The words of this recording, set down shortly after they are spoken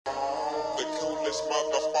coolest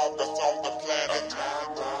motherfuckers on the planet.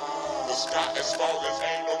 The sky is falling,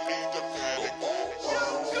 ain't no need to panic.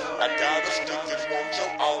 I got a stick and want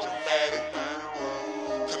your automatic.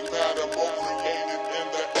 Compatible, created in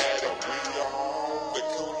the attic. We are the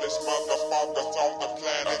coolest motherfuckers on the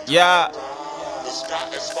planet. Yeah, The sky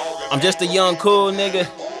is falling. I'm just a young cool nigga,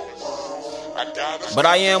 but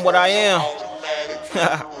I am what I am.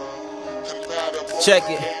 Check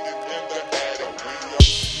it.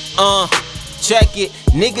 Check it.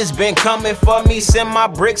 Niggas been coming for me. Send my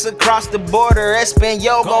bricks across the border.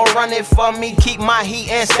 Espanol gon' run it for me. Keep my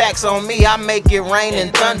heat and stacks on me. I make it rain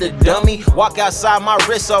and thunder, dummy. Walk outside, my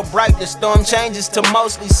wrist so bright, the storm changes to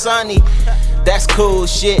mostly sunny. That's cool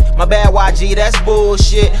shit. My bad YG, that's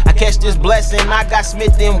bullshit. I catch this blessing. I got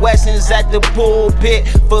Smith & Wessons at the pulpit.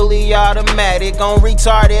 Fully automatic, on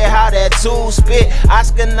retarded, how that tool spit.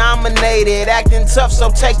 Oscar nominated, acting tough,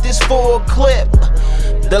 so take this full clip.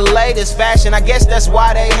 The latest fashion, I guess that's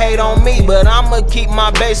why they hate on me. But I'ma keep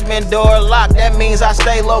my basement door locked, that means I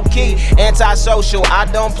stay low-key. Antisocial, I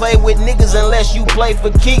don't play with niggas unless you play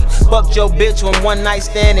for keeps. Fucked your bitch on one night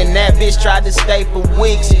stand and that bitch tried to stay for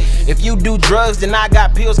weeks. If you do drugs, then I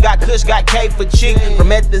got pills, got kush, got K for cheap.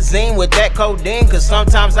 Promethazine with that codeine, cause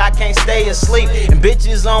sometimes I can't stay asleep. And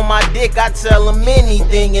bitches on my dick, I tell them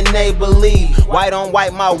anything and they believe. White on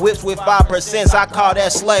white, my whips with 5%, I call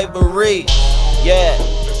that slavery. Yeah.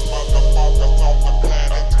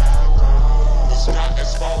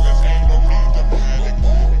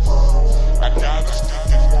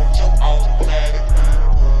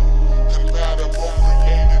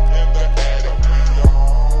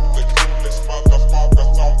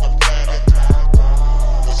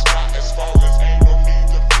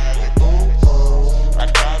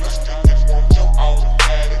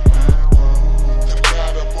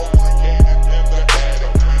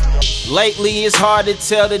 Lately it's hard to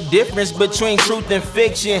tell the difference between truth and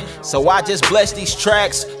fiction, so I just bless these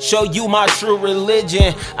tracks, show you my true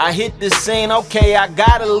religion. I hit the scene, okay, I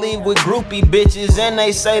gotta leave with groupie bitches, and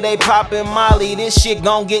they say they poppin' Molly, this shit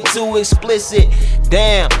gon' get too explicit.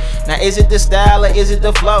 Damn, now is it the style or is it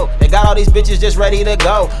the flow? They got all these bitches just ready to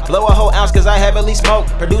go. Blow a whole ounce cause I heavily smoke.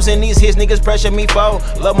 Producing these hits, niggas pressure me for.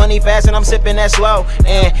 Love money fast and I'm sipping that slow.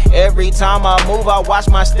 And every time I move, I watch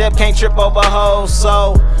my step, can't trip over hoes.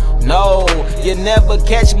 So, no, you never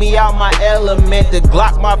catch me out my element. The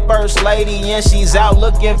Glock my first lady and she's out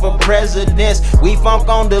looking for presidents. We funk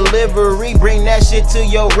on delivery, bring that shit to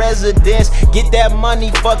your residence. Get that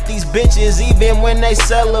money, fuck these bitches even when they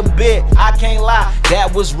sell a bit. I can't lie,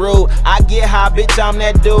 that was rude. I get high, bitch, I'm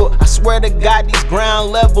that dude. I swear to God, these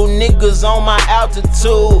ground level niggas on my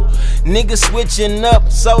altitude. Niggas switching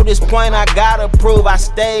up, so this point I gotta prove. I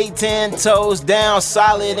stay 10 toes down,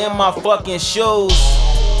 solid in my fucking shoes.